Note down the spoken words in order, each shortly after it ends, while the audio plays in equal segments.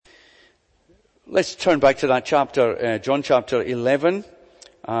Let's turn back to that chapter, John chapter 11,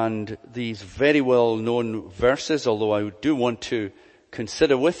 and these very well known verses, although I do want to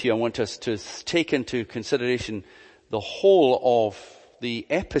consider with you, I want us to take into consideration the whole of the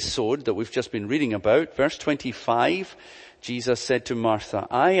episode that we've just been reading about. Verse 25, Jesus said to Martha,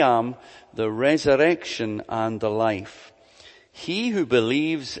 I am the resurrection and the life. He who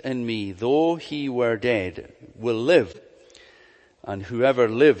believes in me, though he were dead, will live. And whoever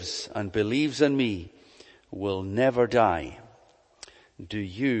lives and believes in me will never die. Do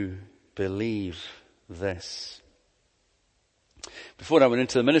you believe this? Before I went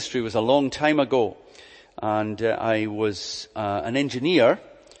into the ministry, it was a long time ago, and I was an engineer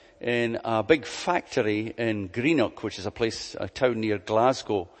in a big factory in Greenock, which is a town near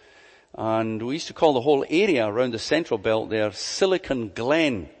Glasgow. And we used to call the whole area around the central belt there Silicon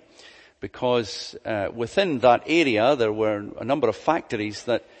Glen, because within that area there were a number of factories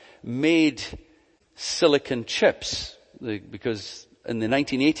that made silicon chips, because in the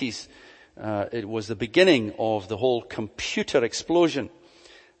 1980s it was the beginning of the whole computer explosion,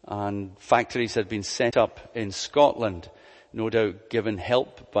 and factories had been set up in Scotland, no doubt given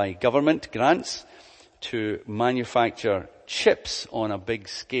help by government grants to manufacture chips on a big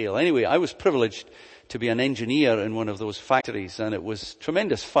scale. Anyway, I was privileged to be an engineer in one of those factories, and it was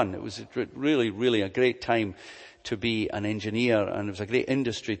tremendous fun. It was really, really a great time to be an engineer, and it was a great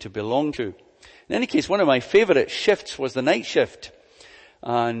industry to belong to. In any case, one of my favorite shifts was the night shift.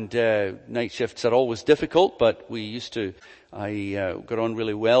 And night shifts are always difficult, but I got on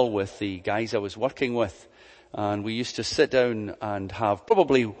really well with the guys I was working with. And we used to sit down and have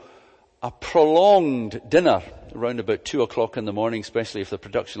probably a prolonged dinner around about 2 o'clock in the morning, especially if the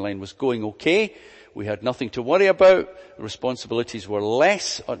production line was going okay. We had nothing to worry about. The responsibilities were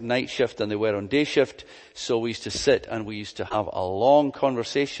less at night shift than they were on day shift. So we used to sit and we used to have a long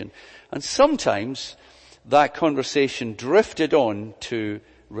conversation. And sometimes that conversation drifted on to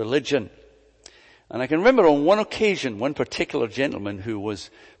religion. And I can remember on one occasion, one particular gentleman who was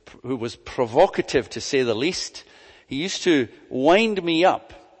provocative, to say the least. He used to wind me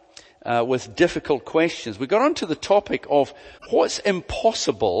up with difficult questions. We got onto the topic of what's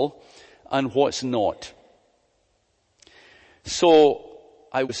impossible and what's not. So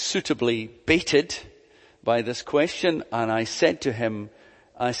I was suitably baited by this question, and I said to him,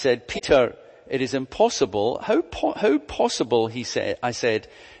 Peter, it is impossible. How possible, I said,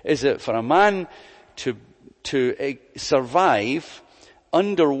 is it for a man to survive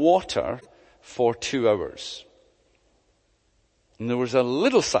underwater for 2 hours? And there was a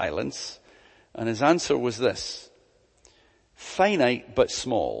little silence, and his answer was this: finite but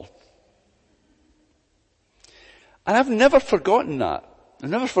small. And I've never forgotten that.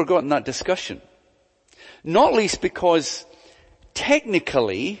 I've never forgotten that discussion. Not least because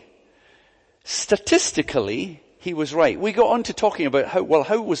technically, statistically, he was right. We got on to talking about how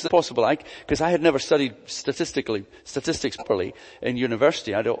was this possible? Because I had never studied statistics properly in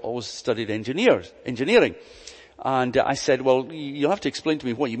university. I'd always studied engineering. And I said, well, you'll have to explain to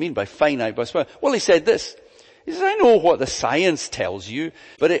me what you mean by finite but small. Well, he said this. He said, I know what the science tells you,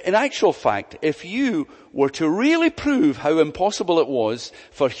 but in actual fact, if you were to really prove how impossible it was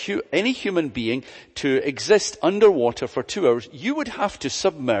for any human being to exist underwater for 2 hours, you would have to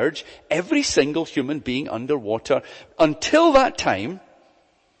submerge every single human being underwater. Until that time,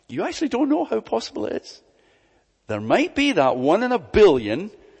 you actually don't know how possible it is. There might be that 1 in a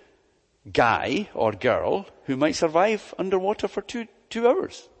billion guy or girl who might survive underwater for two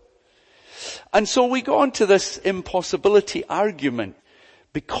hours. And so we got on to this impossibility argument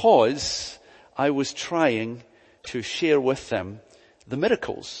because I was trying to share with them the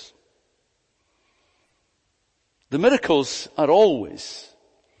miracles. The miracles are always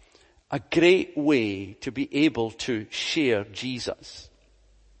a great way to be able to share Jesus.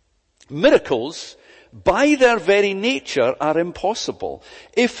 Miracles, by their very nature, are impossible.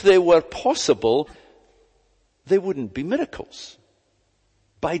 If they were possible, they wouldn't be miracles.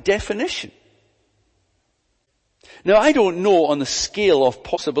 By definition. Now, I don't know on the scale of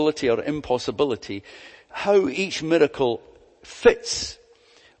possibility or impossibility how each miracle fits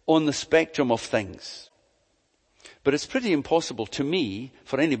on the spectrum of things. But it's pretty impossible to me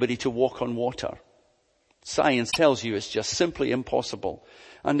for anybody to walk on water. Science tells you it's just simply impossible.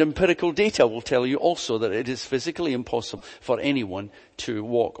 And empirical data will tell you also that it is physically impossible for anyone to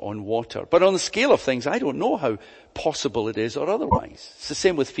walk on water. But on the scale of things, I don't know how possible it is or otherwise. It's the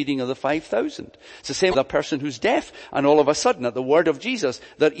same with feeding of the 5,000. It's the same with a person who's deaf, and all of a sudden at the word of Jesus,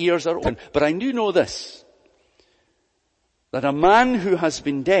 their ears are open. But I do know this, that a man who has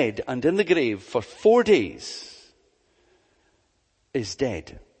been dead and in the grave for 4 days is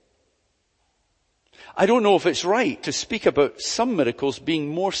dead. I don't know if it's right to speak about some miracles being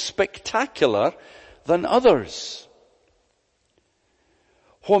more spectacular than others.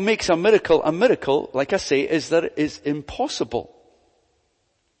 What makes a miracle, like I say, is that it is impossible.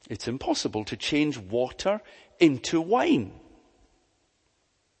 It's impossible to change water into wine.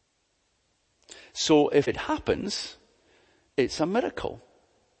 So if it happens, it's a miracle.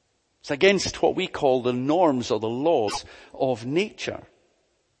 It's against what we call the norms or the laws of nature.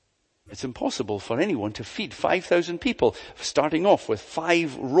 It's impossible for anyone to feed 5,000 people, starting off with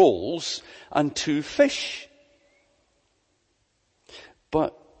 5 rolls and 2 fish.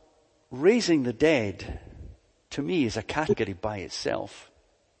 But raising the dead, to me, is a category by itself.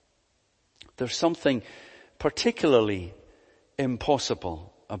 There's something particularly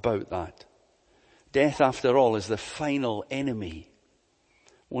impossible about that. Death, after all, is the final enemy.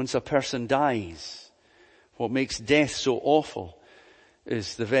 Once a person dies, what makes death so awful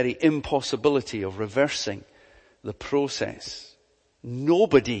is the very impossibility of reversing the process.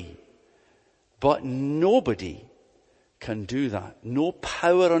 Nobody can do that. No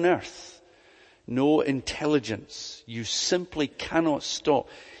power on earth, no intelligence. You simply cannot stop.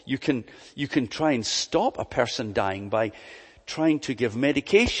 You can try and stop a person dying by trying to give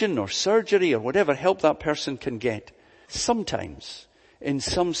medication or surgery or whatever help that person can get. Sometimes, in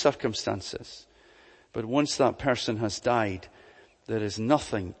some circumstances. But once that person has died, there is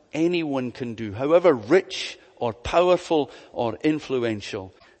nothing anyone can do, however rich or powerful or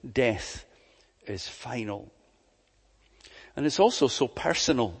influential. Death is final. And it's also so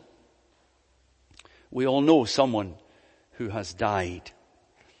personal. We all know someone who has died.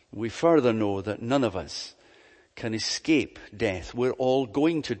 We further know that none of us can escape death. We're all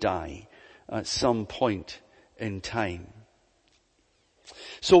going to die at some point in time.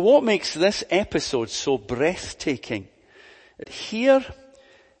 So what makes this episode so breathtaking? Here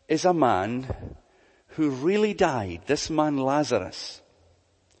is a man who really died, this man Lazarus,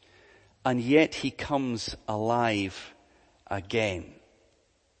 and yet he comes alive again.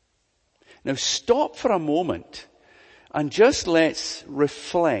 Now stop for a moment and just let's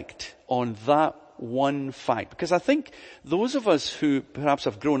reflect on that one fact, because I think those of us who perhaps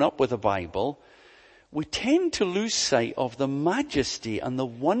have grown up with the Bible, we tend to lose sight of the majesty and the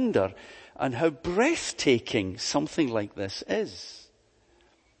wonder and how breathtaking something like this is.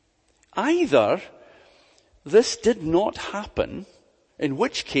 Either this did not happen, in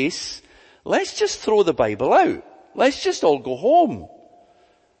which case, let's just throw the Bible out. Let's just all go home.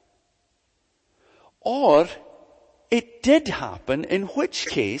 Or it did happen, in which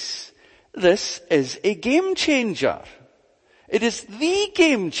case, this is a game changer. It is the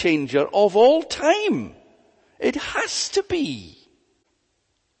game changer of all time. It has to be.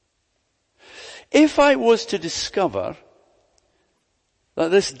 If I was to discover that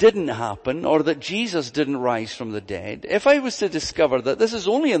this didn't happen, or that Jesus didn't rise from the dead, if I was to discover that this is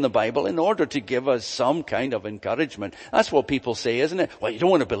only in the Bible in order to give us some kind of encouragement, that's what people say, isn't it? Well, you don't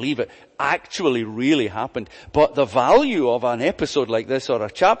want to believe it actually really happened. But the value of an episode like this or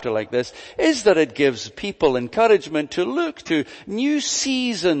a chapter like this is that it gives people encouragement to look to new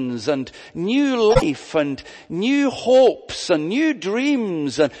seasons and new life and new hopes and new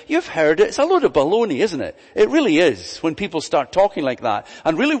dreams. And you've heard it. It's a load of baloney, isn't it? It really is when people start talking like that.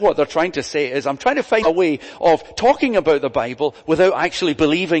 And really what they're trying to say is, I'm trying to find a way of talking about the Bible without actually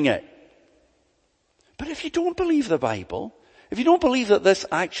believing it. But if you don't believe the Bible, if you don't believe that this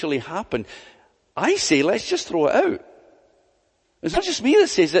actually happened, I say let's just throw it out. It's not just me that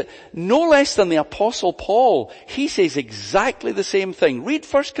says it. No less than the Apostle Paul. He says exactly the same thing. Read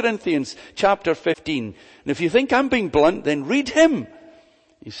 1 Corinthians chapter 15. And if you think I'm being blunt, then read him.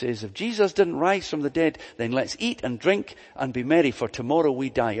 He says, if Jesus didn't rise from the dead, then let's eat and drink and be merry, for tomorrow we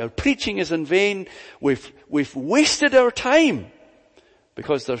die. Our preaching is in vain. We've wasted our time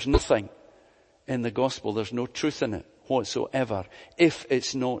because there's nothing in the gospel. There's no truth in it whatsoever if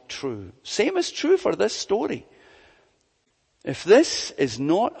it's not true. Same is true for this story. If this is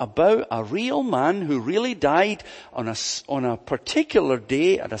not about a real man who really died on a particular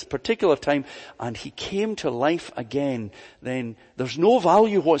day at a particular time and he came to life again, then there's no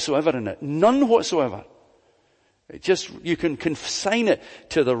value whatsoever in it. None whatsoever. It just, you can consign it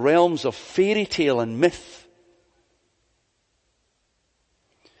to the realms of fairy tale and myth.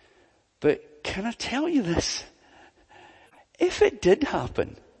 But can I tell you this? If it did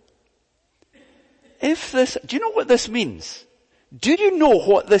happen, do you know what this means? Do you know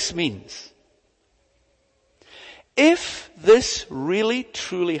what this means? If this really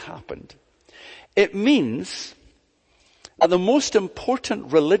truly happened, it means that the most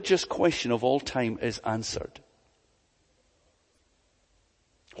important religious question of all time is answered.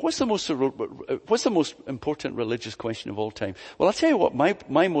 What's the most important religious question of all time? Well, I'll tell you what,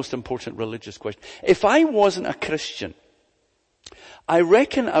 my most important religious question. If I wasn't a Christian, I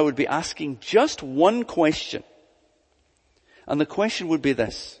reckon I would be asking just one question. And the question would be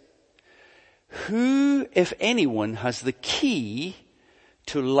this: who, if anyone, has the key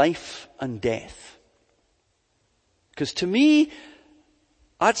to life and death? Because to me,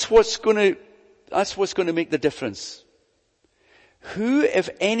 that's what's going to make the difference. Who, if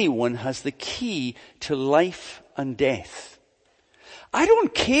anyone, has the key to life and death? I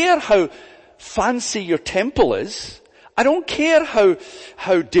don't care how fancy your temple is. I don't care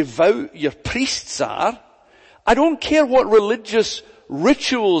how devout your priests are. I don't care what religious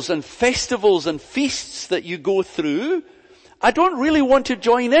rituals and festivals and feasts that you go through. I don't really want to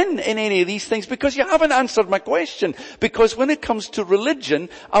join in any of these things because you haven't answered my question. Because when it comes to religion,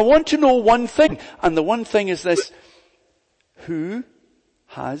 I want to know one thing. And the one thing is this: who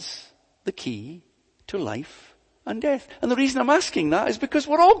has the key to life and death? And the reason I'm asking that is because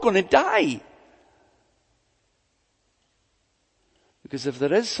we're all going to die. Because if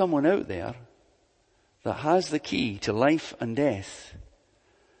there is someone out there that has the key to life and death,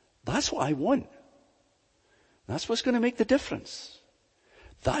 that's what I want. That's what's going to make the difference.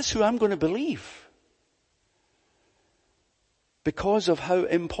 That's who I'm going to believe. Because of how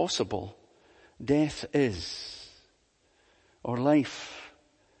impossible death is, or life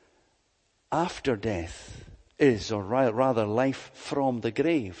after death is, or rather life from the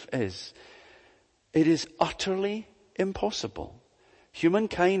grave is. It is utterly impossible.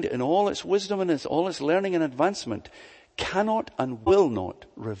 Humankind, in all its wisdom and all its learning and advancement, cannot and will not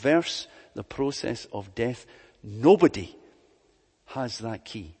reverse the process of death. Nobody has that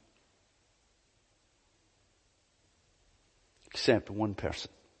key. Except one person.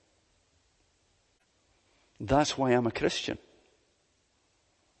 That's why I'm a Christian.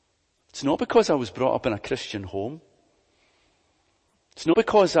 It's not because I was brought up in a Christian home. It's not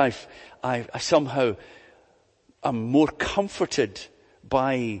because I somehow am more comforted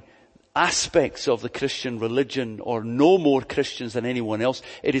by aspects of the Christian religion or know more Christians than anyone else.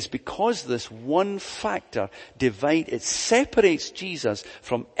 It is because this one factor it separates Jesus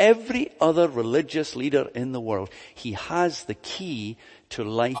from every other religious leader in the world. He has the key to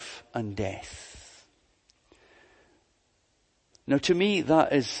life and death. Now, to me,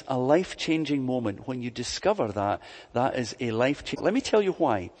 that is a life-changing moment. When you discover that is a life-changing. Let me tell you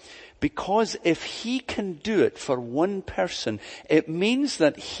why. Because if he can do it for one person, it means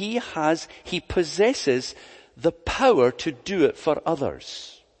that he possesses the power to do it for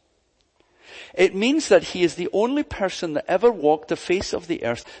others. It means that he is the only person that ever walked the face of the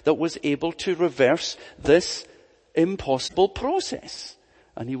earth that was able to reverse this impossible process.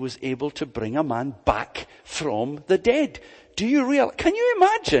 And he was able to bring a man back from the dead. Can you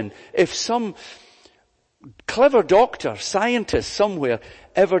imagine if some clever doctor, scientist somewhere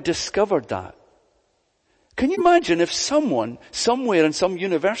ever discovered that? Can you imagine if someone somewhere in some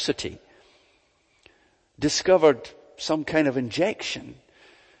university discovered some kind of injection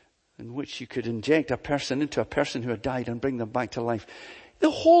in which you could inject a person into a person who had died and bring them back to life?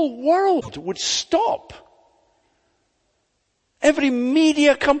 The whole world would stop. Every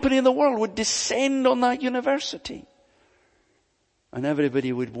media company in the world would descend on that university. And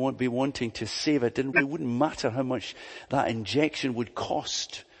everybody would be wanting to save it. It wouldn't matter how much that injection would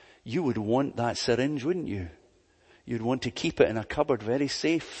cost. You would want that syringe, wouldn't you? You'd want to keep it in a cupboard very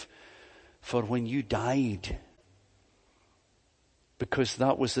safe for when you died. Because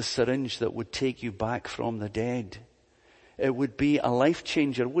that was the syringe that would take you back from the dead. It would be a life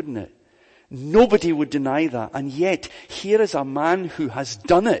changer, wouldn't it? Nobody would deny that. And yet, here is a man who has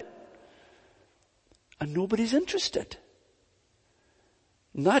done it. And nobody's interested.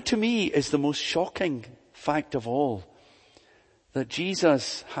 And that to me is the most shocking fact of all. That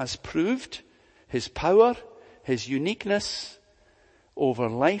Jesus has proved his power, his uniqueness over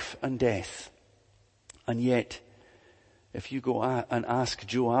life and death. And yet, if you go and ask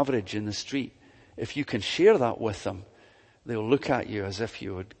Joe Average in the street, if you can share that with them, they'll look at you as if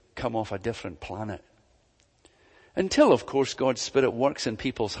you had come off a different planet. Until, of course, God's Spirit works in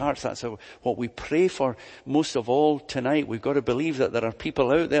people's hearts. That's what we pray for most of all tonight. We've got to believe that there are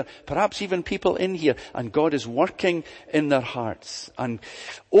people out there, perhaps even people in here, and God is working in their hearts and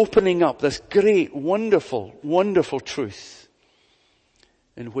opening up this great, wonderful, wonderful truth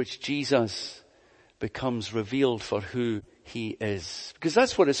in which Jesus becomes revealed for who he is. Because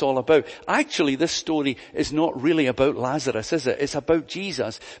that's what it's all about. Actually, this story is not really about Lazarus, is it? It's about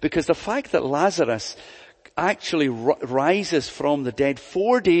Jesus. Because the fact that Lazarus actually rises from the dead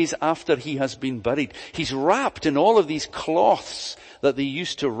 4 days after he has been buried. He's wrapped in all of these cloths that they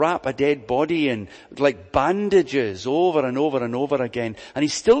used to wrap a dead body in, like bandages over and over and over again. And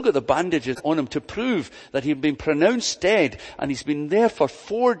he's still got the bandages on him to prove that he'd been pronounced dead, and he's been there for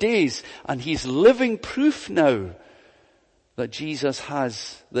 4 days, and he's living proof now that Jesus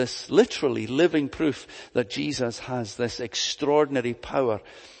has this, literally living proof that Jesus has this extraordinary power.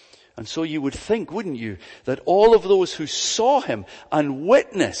 And so you would think, wouldn't you, that all of those who saw him and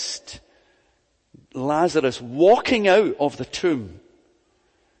witnessed Lazarus walking out of the tomb,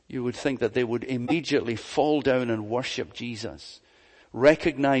 you would think that they would immediately fall down and worship Jesus,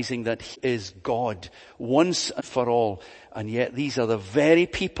 recognizing that he is God once and for all. And yet these are the very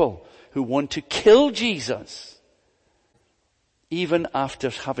people who want to kill Jesus, even after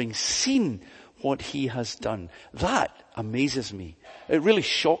having seen what he has done. That amazes me. It really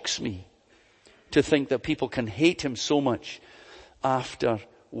shocks me to think that people can hate him so much after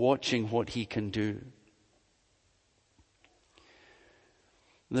watching what he can do.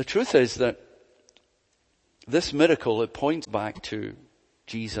 The truth is that this miracle, it points back to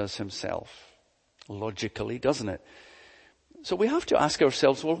Jesus himself, logically, doesn't it? So we have to ask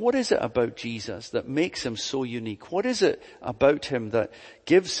ourselves, well, what is it about Jesus that makes him so unique? What is it about him that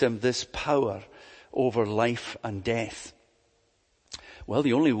gives him this power over life and death? Well,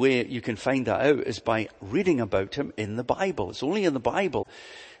 the only way you can find that out is by reading about him in the Bible. It's only in the Bible,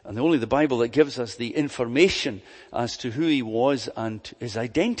 and only the Bible that gives us the information as to who he was and his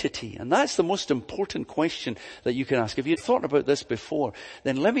identity. And that's the most important question that you can ask. If you'd thought about this before,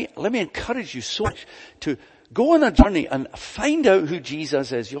 then let me encourage you so much to go on a journey and find out who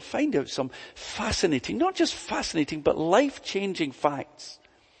Jesus is. You'll find out some fascinating, not just fascinating, but life-changing facts.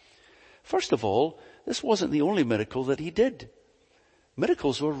 First of all, this wasn't the only miracle that he did.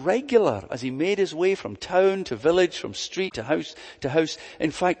 Miracles were regular as he made his way from town to village, from street to house to house.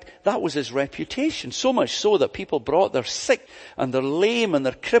 In fact, that was his reputation. So much so that people brought their sick and their lame and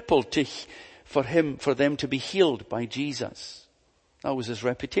their crippled for them to be healed by Jesus. That was his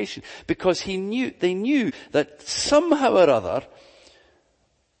reputation. Because they knew that somehow or other,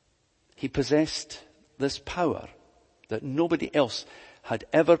 he possessed this power that nobody else had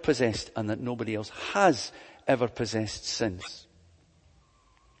ever possessed and that nobody else has ever possessed since.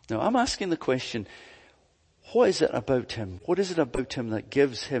 Now, I'm asking the question, what is it about him? What is it about him that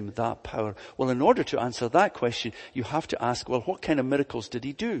gives him that power? Well, in order to answer that question, you have to ask, well, what kind of miracles did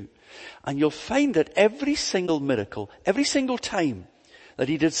he do? And you'll find that every single miracle, every single time that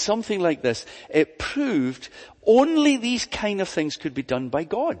he did something like this, it proved only these kind of things could be done by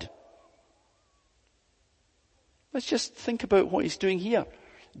God. Let's just think about what he's doing here.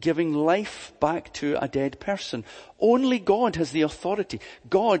 Giving life back to a dead person. Only God has the authority.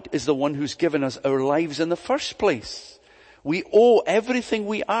 God is the one who's given us our lives in the first place. We owe everything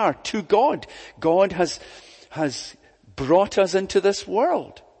we are to God. God has brought us into this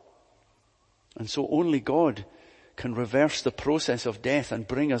world. And so only God can reverse the process of death and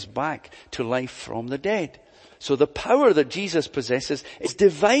bring us back to life from the dead. So the power that Jesus possesses is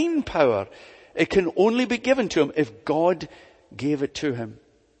divine power. It can only be given to him if God gave it to him.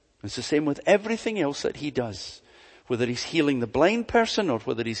 It's the same with everything else that he does. Whether he's healing the blind person or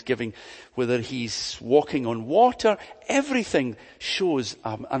whether he's walking on water, everything shows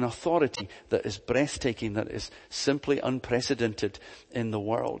an authority that is breathtaking, that is simply unprecedented in the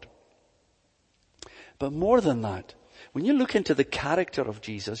world. But more than that, when you look into the character of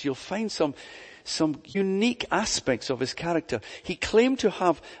Jesus, you'll find some unique aspects of his character. He claimed to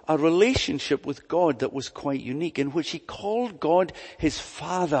have a relationship with God that was quite unique, in which he called God his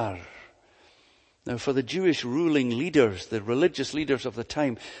Father. Now, for the Jewish ruling leaders, the religious leaders of the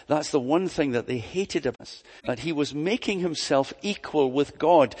time, that's the one thing that they hated about us, that he was making himself equal with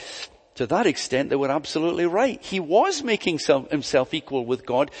God. To that extent, they were absolutely right. He was making himself equal with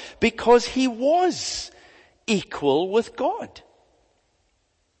God because he was equal with God.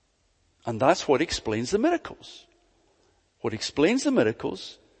 And that's what explains the miracles. What explains the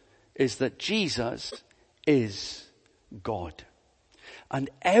miracles is that Jesus is God. And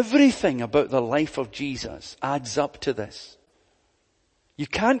everything about the life of Jesus adds up to this. You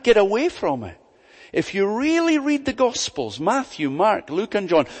can't get away from it. If you really read the Gospels, Matthew, Mark, Luke and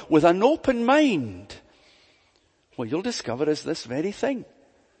John, with an open mind, what you'll discover is this very thing.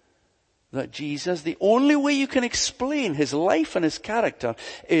 That Jesus, the only way you can explain his life and his character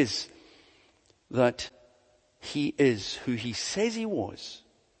is that he is who he says he was,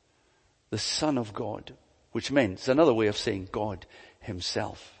 the Son of God, which meant, it's another way of saying God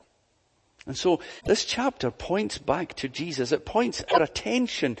himself. And so this chapter points back to Jesus. It points our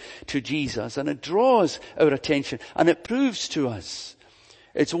attention to Jesus, and it draws our attention, and it proves to us.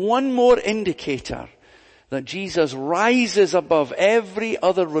 It's one more indicator that Jesus rises above every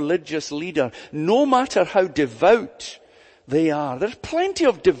other religious leader, no matter how devout they are. There's plenty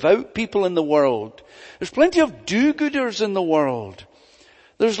of devout people in the world. There's plenty of do-gooders in the world.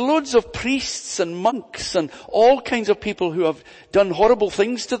 There's loads of priests and monks and all kinds of people who have done horrible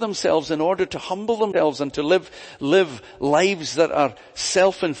things to themselves in order to humble themselves and to live lives that are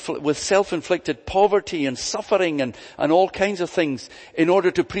with self-inflicted poverty and suffering and all kinds of things in order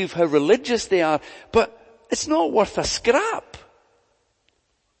to prove how religious they are. But it's not worth a scrap.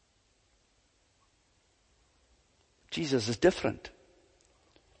 Jesus is different.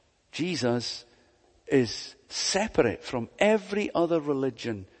 Jesus is separate from every other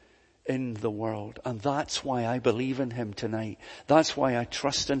religion in the world. And that's why I believe in him tonight. That's why I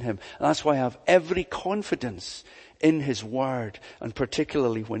trust in him. That's why I have every confidence in his word, and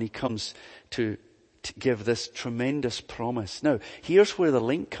particularly when he comes to give this tremendous promise. Now, here's where the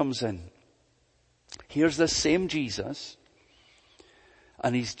link comes in. Here's the same Jesus,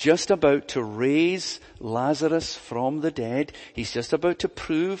 and he's just about to raise Lazarus from the dead. He's just about to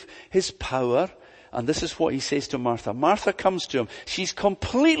prove his power. And this is what he says to Martha. Martha comes to him. She's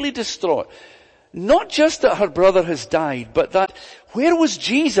completely distraught. Not just that her brother has died, but that where was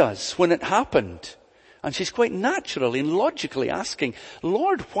Jesus when it happened? And she's quite naturally and logically asking,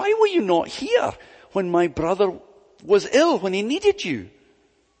 Lord, why were you not here when my brother was ill, when he needed you?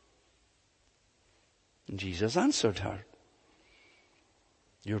 And Jesus answered her,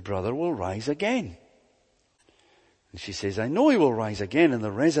 your brother will rise again. And she says, I know he will rise again in the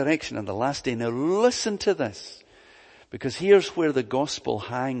resurrection and the last day. Now listen to this, because here's where the gospel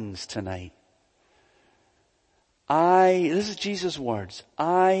hangs tonight. This is Jesus' words,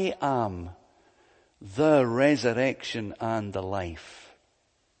 I am the resurrection and the life.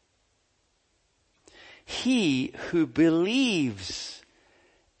 He who believes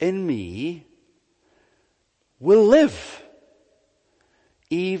in me will live,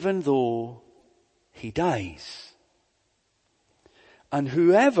 even though he dies. And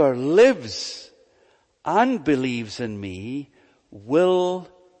whoever lives and believes in me will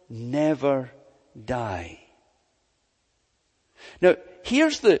never die. Now,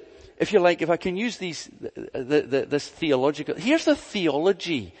 here's if you like, if I can use this theological, here's the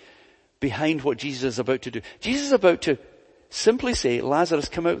theology behind what Jesus is about to do. Jesus is about to simply say, Lazarus,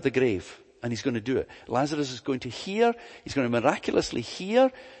 come out of the grave. And he's going to do it. Lazarus is going to he's going to miraculously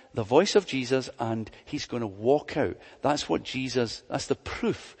hear the voice of Jesus, and he's going to walk out. That's the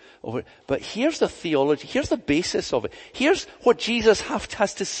proof of it. But here's the theology, here's the basis of it. Here's what Jesus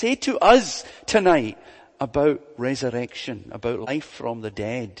has to say to us tonight about resurrection, about life from the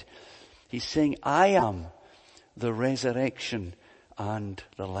dead. He's saying, I am the resurrection and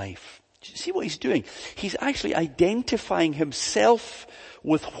the life. Do you see what he's doing? He's actually identifying himself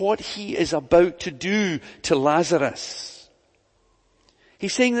with what he is about to do to Lazarus.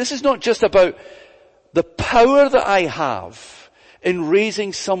 He's saying this is not just about the power that I have in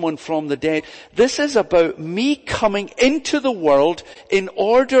raising someone from the dead. This is about me coming into the world in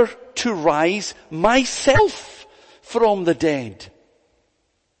order to rise myself from the dead.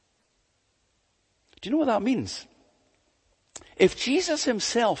 Do you know what that means? If Jesus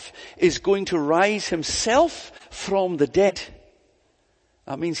himself is going to rise himself from the dead,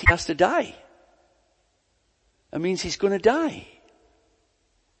 that means he has to die. That means he's going to die.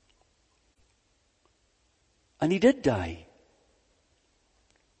 And he did die.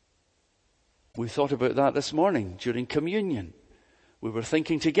 We thought about that this morning during communion. We were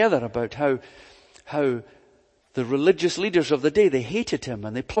thinking together about how the religious leaders of the day, they hated him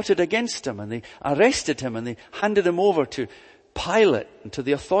and they plotted against him and they arrested him and they handed him over to Pilate and to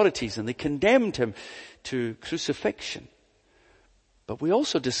the authorities and they condemned him to crucifixion. But we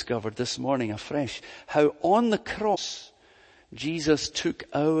also discovered this morning afresh how on the cross Jesus took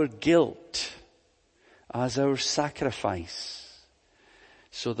our guilt as our sacrifice,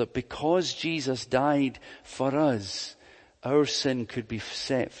 so that because Jesus died for us, our sin could be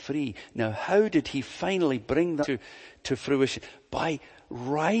set free. Now, how did he finally bring that to fruition? By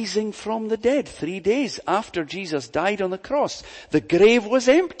rising from the dead 3 days after Jesus died on the cross. The grave was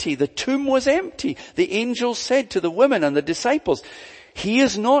empty. The tomb was empty. The angels said to the women and the disciples, he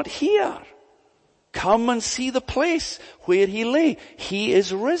is not here. Come and see the place where he lay. He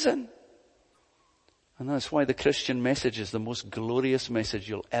is risen. And that's why the Christian message is the most glorious message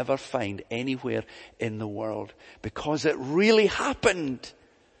you'll ever find anywhere in the world. Because it really happened.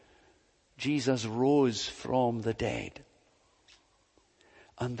 Jesus rose from the dead.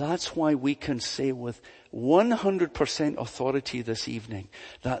 And that's why we can say with 100% authority this evening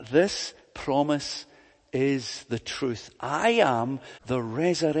that this promise is the truth. I am the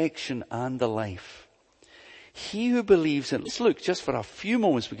resurrection and the life. He who believes in, let's look just for a few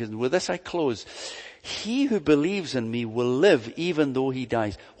moments because with this I close. He who believes in me will live even though he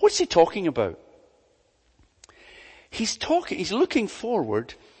dies. What's he talking about? He's looking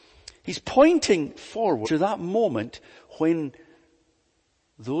forward, he's pointing forward to that moment when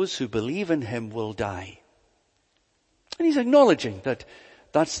those who believe in him will die. And he's acknowledging that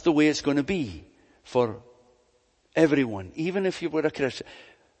that's the way it's going to be for everyone. Even if you were a Christian,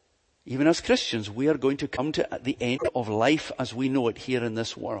 even as Christians, we are going to come to the end of life as we know it here in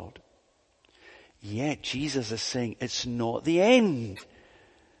this world. Yet Jesus is saying it's not the end.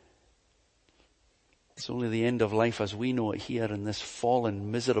 It's only the end of life as we know it here in this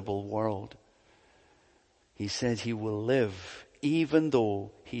fallen, miserable world. He says he will live even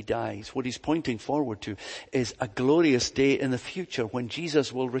though he dies. What he's pointing forward to is a glorious day in the future when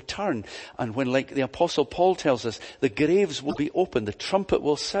Jesus will return. And when, like the Apostle Paul tells us, the graves will be opened, the trumpet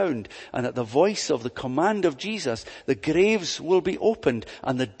will sound, and at the voice of the command of Jesus, the graves will be opened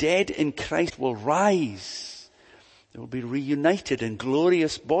and the dead in Christ will rise. They will be reunited in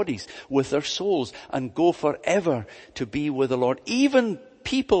glorious bodies with their souls and go forever to be with the Lord. Even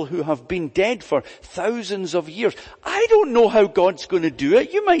people who have been dead for thousands of years. I don't know how God's going to do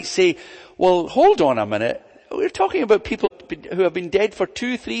it. You might say, well, hold on a minute. We're talking about people who have been dead for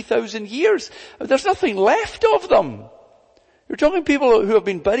 2,000-3,000 years. There's nothing left of them. You're talking people who have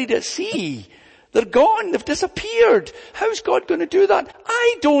been buried at sea. They're gone. They've disappeared. How's God going to do that?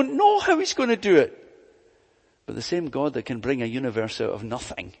 I don't know how he's going to do it. But the same God that can bring a universe out of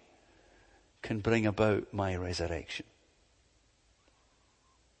nothing can bring about my resurrection.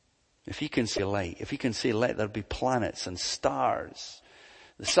 If he can say light, if he can say let there be planets and stars,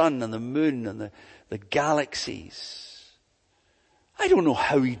 the sun and the moon and the galaxies. I don't know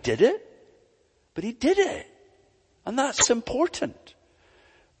how he did it, but he did it. And that's important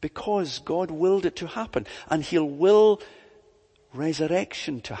because God willed it to happen and he'll will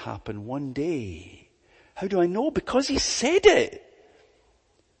resurrection to happen one day. How do I know? Because he said it.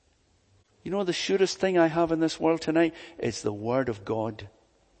 You know the surest thing I have in this world tonight? It's the word of God.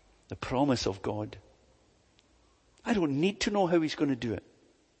 The promise of God. I don't need to know how he's going to do it.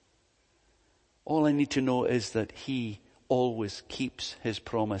 All I need to know is that he always keeps his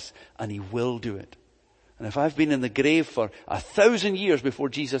promise and he will do it. And if I've been in the grave for 1,000 years before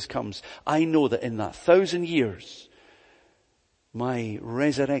Jesus comes, I know that in that 1,000 years, my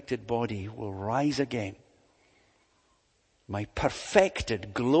resurrected body will rise again. My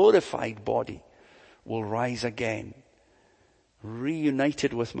perfected, glorified body will rise again.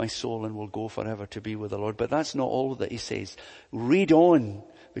 Reunited with my soul and will go forever to be with the Lord. But that's not all that he says. Read on,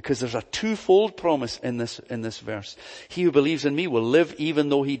 because there's a twofold promise in this verse. He who believes in me will live even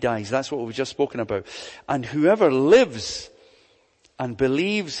though he dies. That's what we've just spoken about. And whoever lives and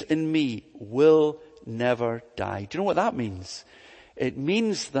believes in me will never die. Do you know what that means? It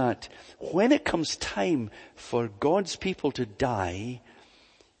means that when it comes time for God's people to die,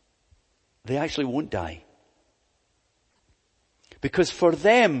 they actually won't die. Because for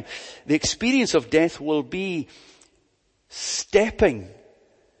them, the experience of death will be stepping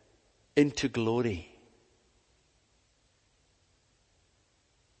into glory.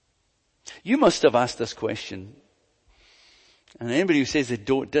 You must have asked this question. And anybody who says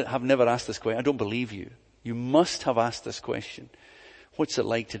they have never asked this question, I don't believe you. You must have asked this question. What's it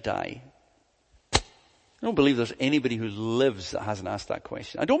like to die? I don't believe there's anybody who lives that hasn't asked that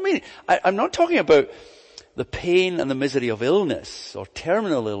question. I'm not talking about the pain and the misery of illness or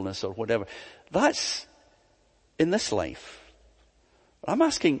terminal illness or whatever. That's in this life. I'm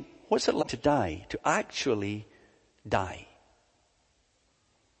asking, what's it like to die? To actually die?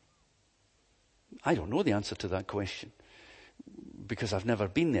 I don't know the answer to that question because I've never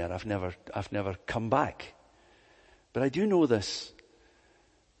been there. I've never come back. But I do know this,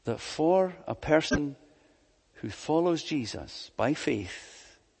 that for a person who follows Jesus by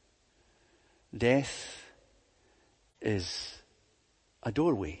faith, death is a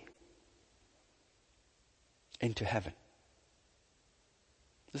doorway into heaven.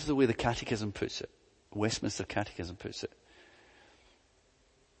 This is the way the Catechism puts it. Westminster Catechism puts it.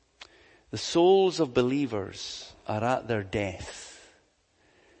 The souls of believers are at their death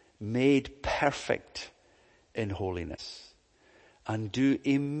made perfect in holiness and do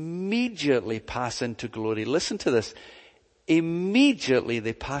immediately pass into glory. Listen to this. Immediately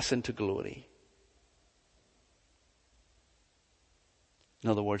they pass into glory. In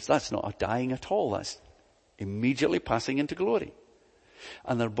other words, that's not a dying at all. That's immediately passing into glory.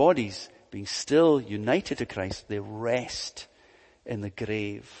 And their bodies, being still united to Christ, they rest in the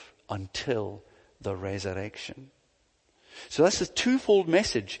grave until the resurrection. So that's the twofold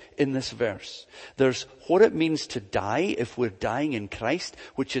message in this verse. There's what it means to die if we're dying in Christ,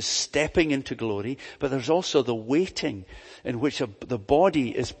 which is stepping into glory, but there's also the waiting in which the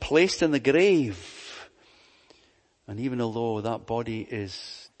body is placed in the grave. And even although that body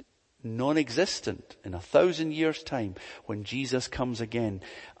is non-existent in 1,000 years' time, when Jesus comes again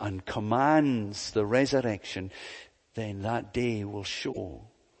and commands the resurrection, then that day will show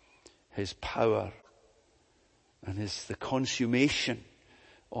his power and is the consummation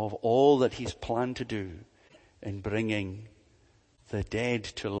of all that he's planned to do in bringing the dead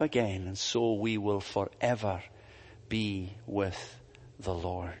to life again. And so we will forever be with the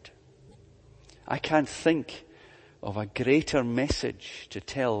Lord. I can't think of a greater message to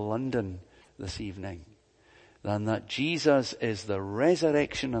tell London this evening than that Jesus is the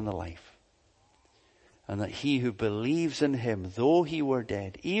resurrection and the life. And that he who believes in him, though he were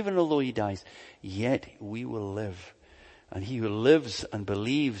dead, even although he dies, yet we will live. And he who lives and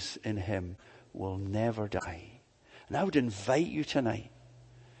believes in him will never die. And I would invite you tonight,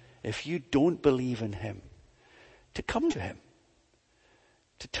 if you don't believe in him, to come to him.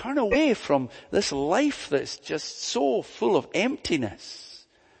 To turn away from this life that's just so full of emptiness.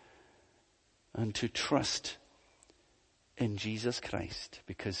 And to trust in Jesus Christ,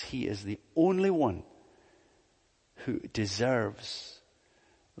 because he is the only one who deserves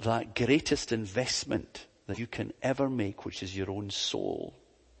that greatest investment that you can ever make, which is your own soul.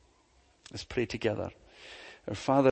 Let's pray together. Our Father,